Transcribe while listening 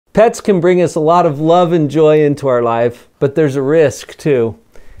Pets can bring us a lot of love and joy into our life, but there's a risk too.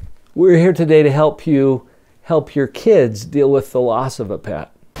 We're here today to help you help your kids deal with the loss of a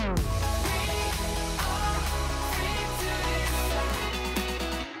pet.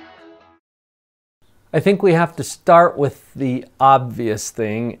 I think we have to start with the obvious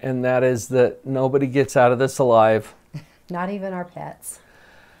thing, and that is that nobody gets out of this alive. Not even our pets.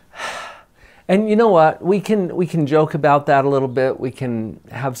 And you know what? We can joke about that a little bit. We can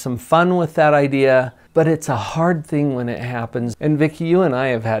have some fun with that idea, but it's a hard thing when it happens. And Vicki, you and I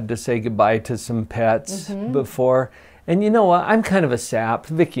have had to say goodbye to some pets before. And you know what? I'm kind of a sap.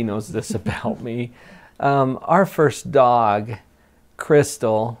 Vicki knows this about me. Our first dog,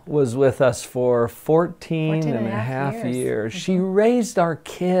 Crystal, was with us for 14 and a half years. She raised our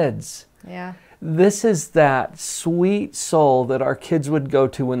kids. Yeah. This is that sweet soul that our kids would go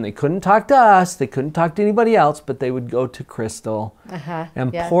to when they couldn't talk to us, they couldn't talk to anybody else, but they would go to Crystal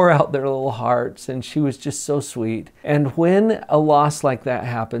and pour out their little hearts, and she was just so sweet. And when a loss like that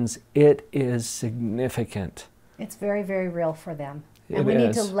happens, it is significant. It's very, very real for them. And we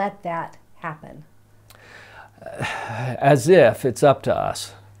need to let that happen. As if it's up to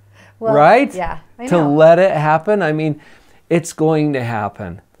us, well, right? Yeah, I know. To let it happen. I mean, it's going to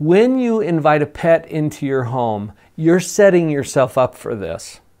happen. When you invite a pet into your home, you're setting yourself up for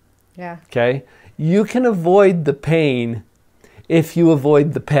this. Yeah. Okay? You can avoid the pain if you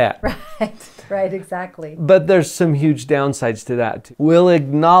avoid the pet. Right, exactly. But there's some huge downsides to that. We'll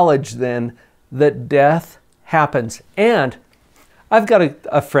acknowledge then that death happens. And I've got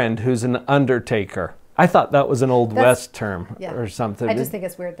a friend who's an undertaker. I thought that was an Old West term or something. I just think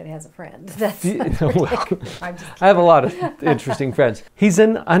it's weird that he has a friend. I have a lot of interesting friends. He's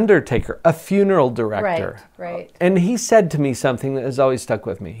an undertaker, a funeral director. Right. And he said to me something that has always stuck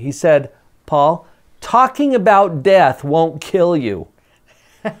with me. He said, Paul, talking about death won't kill you.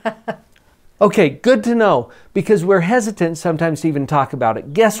 Okay, good to know, because we're hesitant sometimes to even talk about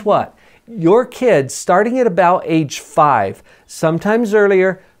it. Guess what? Your kids, starting at about age 5, sometimes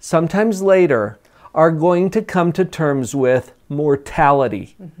earlier, sometimes later, are going to come to terms with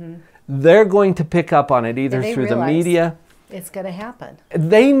mortality. They're going to pick up on it either through the media. It's going to happen.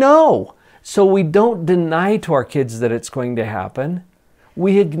 They know. So we don't deny to our kids that it's going to happen.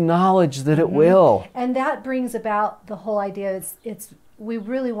 We acknowledge that it will. And that brings about the whole idea. We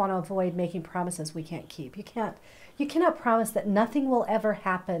really want to avoid making promises we can't keep. You cannot promise that nothing will ever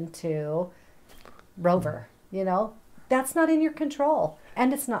happen to Rover. You know, that's not in your control,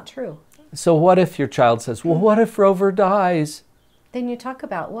 and it's not true. So what if your child says, well, what if Rover dies? Then you talk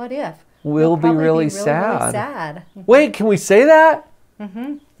about what if. We'll be really sad. Really sad. Wait, can we say that?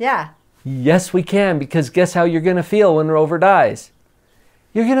 Yeah. Yes, we can, because guess how you're going to feel when Rover dies?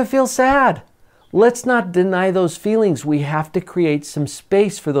 You're going to feel sad. Let's not deny those feelings. We have to create some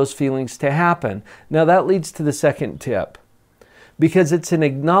space for those feelings to happen. Now that leads to the second tip, because it's an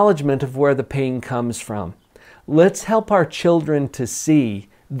acknowledgement of where the pain comes from. Let's help our children to see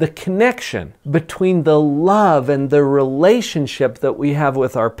the connection between the love and the relationship that we have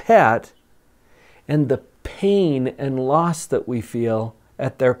with our pet and the pain and loss that we feel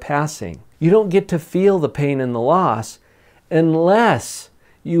at their passing. You don't get to feel the pain and the loss unless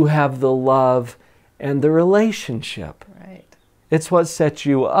you have the love and the relationship. Right. It's what sets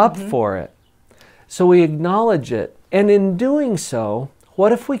you up for it. So we acknowledge it. And in doing so,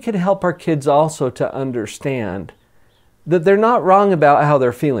 what if we could help our kids also to understand that they're not wrong about how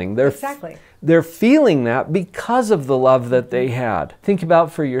they're feeling. They're feeling that because of the love that they had. Think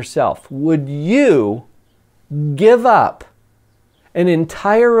about for yourself. Would you give up an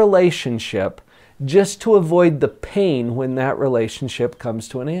entire relationship just to avoid the pain when that relationship comes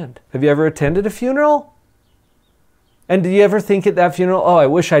to an end? Have you ever attended a funeral? And do you ever think at that funeral, oh, I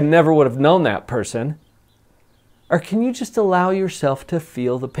wish I never would have known that person? Or can you just allow yourself to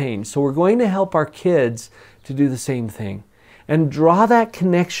feel the pain? So we're going to help our kids to do the same thing and draw that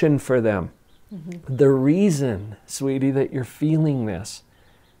connection for them. The reason, sweetie, that you're feeling this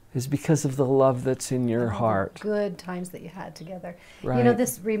is because of the love that's in your heart. Good times that you had together. Right. You know,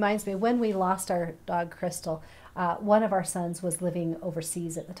 this reminds me, when we lost our dog Crystal, one of our sons was living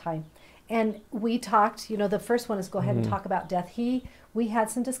overseas at the time. And we talked, you know, the first one is go ahead and talk about death. We had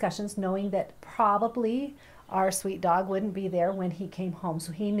some discussions knowing that probably our sweet dog wouldn't be there when he came home,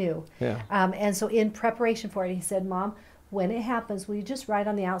 so he knew. Yeah. And so in preparation for it, he said, Mom, when it happens, will you just write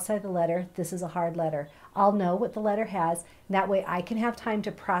on the outside of the letter, this is a hard letter. I'll know what the letter has, and that way I can have time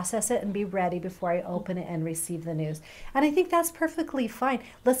to process it and be ready before I open it and receive the news. And I think that's perfectly fine.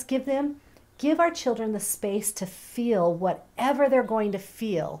 Let's give our children the space to feel whatever they're going to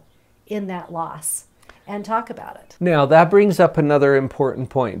feel in that loss. and talk about it. Now that brings up another important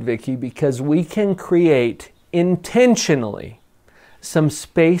point, Vicki, because we can create intentionally some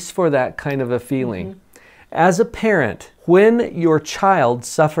space for that kind of a feeling. As a parent, when your child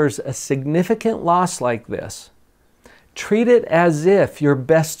suffers a significant loss like this, treat it as if your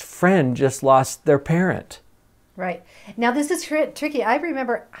best friend just lost their parent. Right. Now this is tricky. I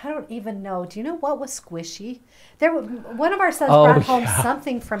remember, I don't even know, do you know what was squishy? One of our sons brought home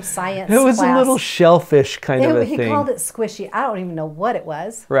something from science It was class. a little shellfish kind of a thing. He called it squishy. I don't even know what it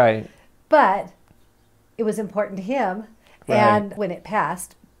was. Right. But it was important to him. Right. And when it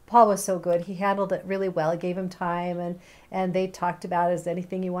passed, Paul was so good. He handled it really well. It gave him time, and they talked about, is there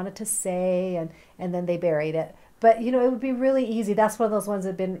anything you wanted to say, and then they buried it. But, you know, it would be really easy. That's one of those ones that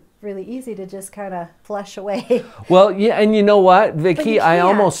have been really easy to just kind of flush away. Well, yeah, and you know what, Vicki? I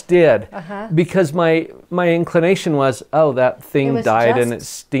almost did. Because my inclination was, oh, that thing died and it's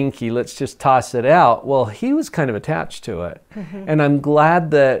stinky. Let's just toss it out. Well, he was kind of attached to it. And I'm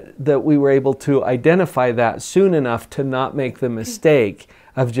glad that we were able to identify that soon enough to not make the mistake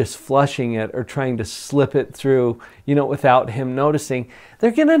of just flushing it or trying to slip it through, you know, without him noticing. They're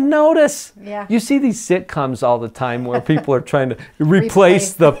going to notice. Yeah. You see these sitcoms all the time where people are trying to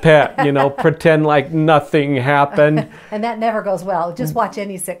replace the pet, you know, pretend like nothing happened. And that never goes well. Just watch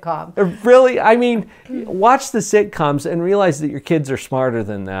any sitcom. Really, I mean, watch the sitcoms and realize that your kids are smarter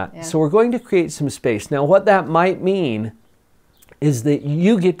than that. Yeah. So we're going to create some space. Now, what that might mean is that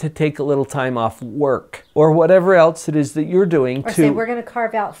you get to take a little time off work or whatever else it is that you're doing. Or say, we're going to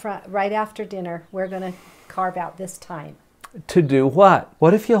carve out right after dinner. We're going to carve out this time. To do what?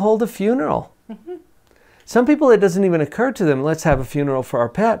 What if you hold a funeral? Some people, it doesn't even occur to them, let's have a funeral for our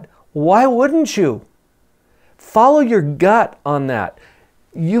pet. Why wouldn't you? Follow your gut on that.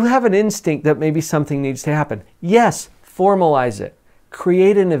 You have an instinct that maybe something needs to happen. Yes, formalize it.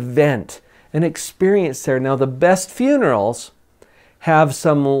 Create an event, an experience there. Now, the best funerals have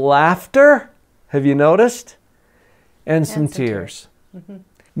some laughter, have you noticed? And some tears.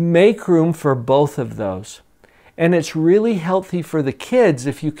 Make room for both of those. And it's really healthy for the kids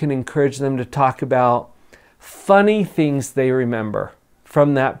if you can encourage them to talk about funny things they remember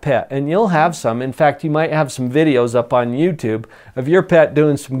from that pet. And you'll have some. In fact, you might have some videos up on YouTube of your pet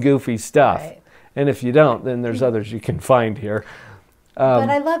doing some goofy stuff. Right. And if you don't, then there's others you can find here. But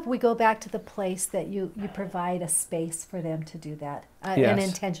I love, we go back to the place that you provide a space for them to do that, an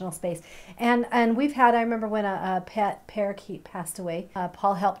intentional space. And we've had, I remember when a pet parakeet passed away,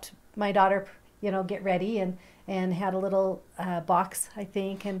 Paul helped my daughter, you know, get ready and had a little box, I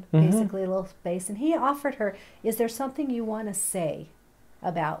think, and basically a little space. And he offered her, is there something you want to say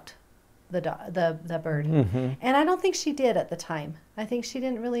about the bird? And I don't think she did at the time. I think she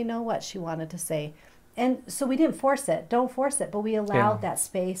didn't really know what she wanted to say. And so we didn't force it. Don't force it. But we allowed that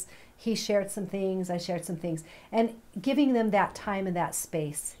space. He shared some things. I shared some things. And giving them that time and that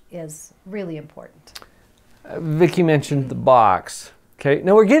space is really important. Vicki mentioned the box. Okay.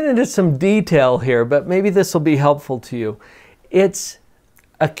 Now we're getting into some detail here, but maybe this will be helpful to you. It's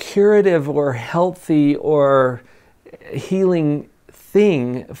a curative or healthy or healing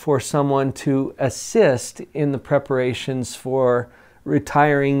thing for someone to assist in the preparations for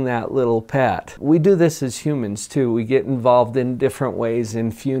retiring that little pet. We do this as humans too. We get involved in different ways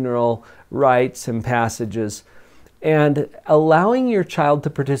in funeral rites and passages. And allowing your child to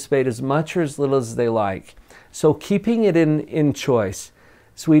participate as much or as little as they like. So keeping it in choice.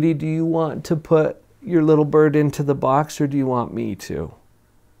 Sweetie, do you want to put your little bird into the box or do you want me to?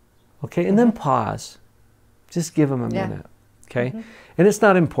 Okay, and then pause. Just give them a minute. Okay? And it's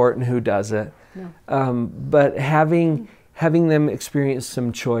not important who does it. But having them experience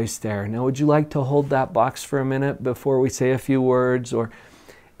some choice there. Now, would you like to hold that box for a minute before we say a few words? Or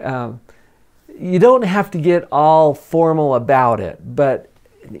you don't have to get all formal about it, but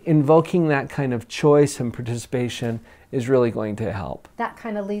invoking that kind of choice and participation is really going to help. That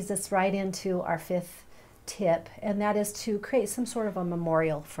kind of leads us right into our fifth tip, and that is to create some sort of a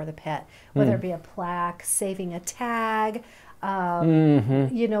memorial for the pet, whether it be a plaque, saving a tag,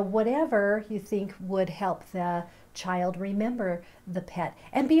 you know, whatever you think would help the child remember the pet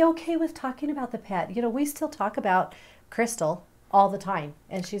and be okay with talking about the pet. You know, we still talk about Crystal all the time,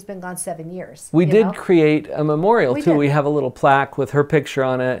 and she's been gone 7 years. We did create a memorial too. We have a little plaque with her picture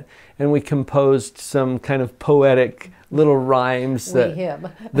on it, and we composed some kind of poetic little rhymes that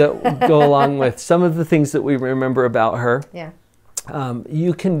go along with some of the things that we remember about her.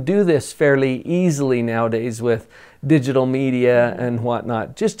 You can do this fairly easily nowadays with digital media and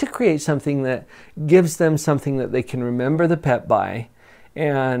whatnot, just to create something that gives them something that they can remember the pet by,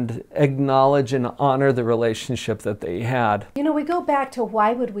 and acknowledge and honor the relationship that they had. You know, we go back to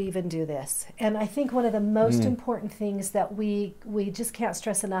why would we even do this? And I think one of the most important things that we just can't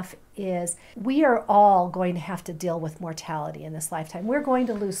stress enough is we are all going to have to deal with mortality in this lifetime. We're going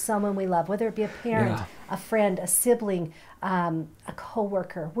to lose someone we love, whether it be a parent, a friend, a sibling, a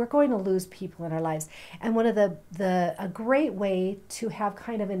coworker. We're going to lose people in our lives. And one of a great way to have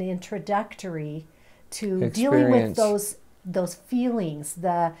kind of an introductory to dealing with those feelings,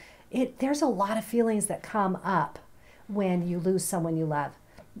 there's a lot of feelings that come up when you lose someone you love,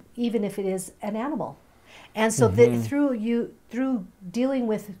 even if it is an animal. And so through dealing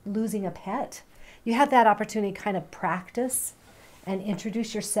with losing a pet, you have that opportunity to kind of practice and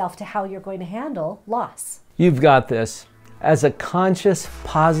introduce yourself to how you're going to handle loss. You've got this. As a conscious,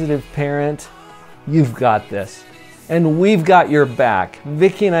 positive parent, you've got this. And we've got your back.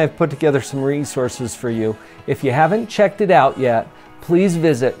 Vicki and I have put together some resources for you. If you haven't checked it out yet, please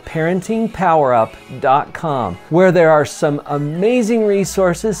visit parentingpowerup.com, where there are some amazing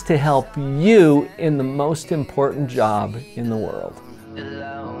resources to help you in the most important job in the world.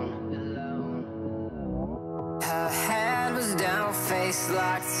 Her head was down, face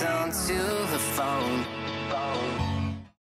locked onto the phone.